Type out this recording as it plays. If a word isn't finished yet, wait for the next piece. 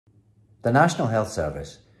The National Health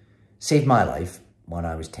Service saved my life when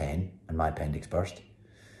I was 10 and my appendix burst.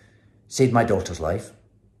 Saved my daughter's life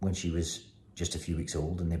when she was just a few weeks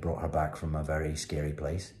old and they brought her back from a very scary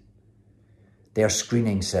place. Their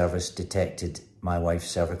screening service detected my wife's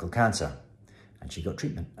cervical cancer and she got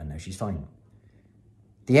treatment and now she's fine.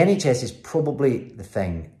 The NHS is probably the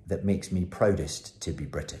thing that makes me proudest to be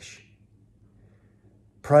British.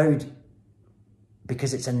 Proud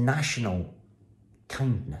because it's a national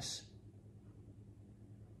kindness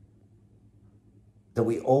that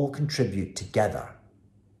we all contribute together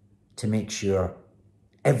to make sure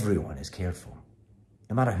everyone is cared for.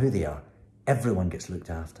 No matter who they are, everyone gets looked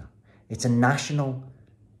after. It's a national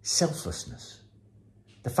selflessness.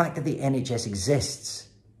 The fact that the NHS exists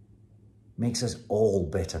makes us all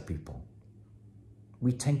better people.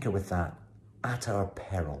 We tinker with that at our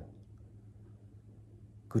peril.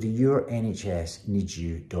 Go to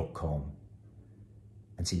yournhsneedsyou.com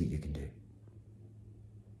and see what you can do.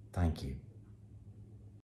 Thank you.